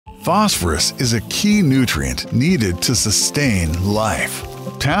Phosphorus is a key nutrient needed to sustain life.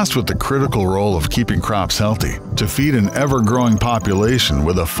 Tasked with the critical role of keeping crops healthy to feed an ever-growing population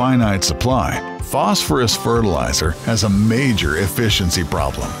with a finite supply, phosphorus fertilizer has a major efficiency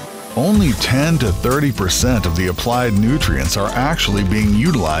problem. Only 10 to 30% of the applied nutrients are actually being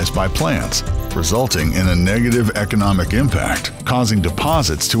utilized by plants, resulting in a negative economic impact, causing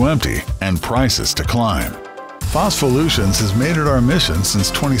deposits to empty and prices to climb. Phospholutions has made it our mission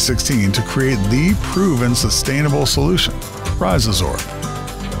since 2016 to create the proven sustainable solution, RhizoSorb,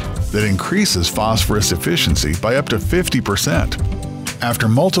 that increases phosphorus efficiency by up to 50%. After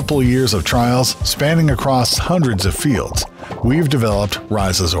multiple years of trials spanning across hundreds of fields, we've developed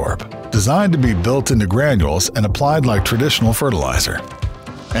RhizoSorb, designed to be built into granules and applied like traditional fertilizer.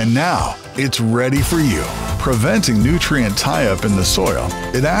 And now, it's ready for you. Preventing nutrient tie-up in the soil,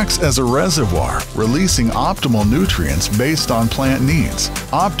 it acts as a reservoir, releasing optimal nutrients based on plant needs,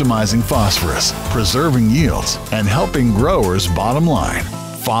 optimizing phosphorus, preserving yields, and helping growers' bottom line.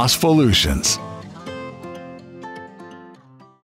 Phospholutions.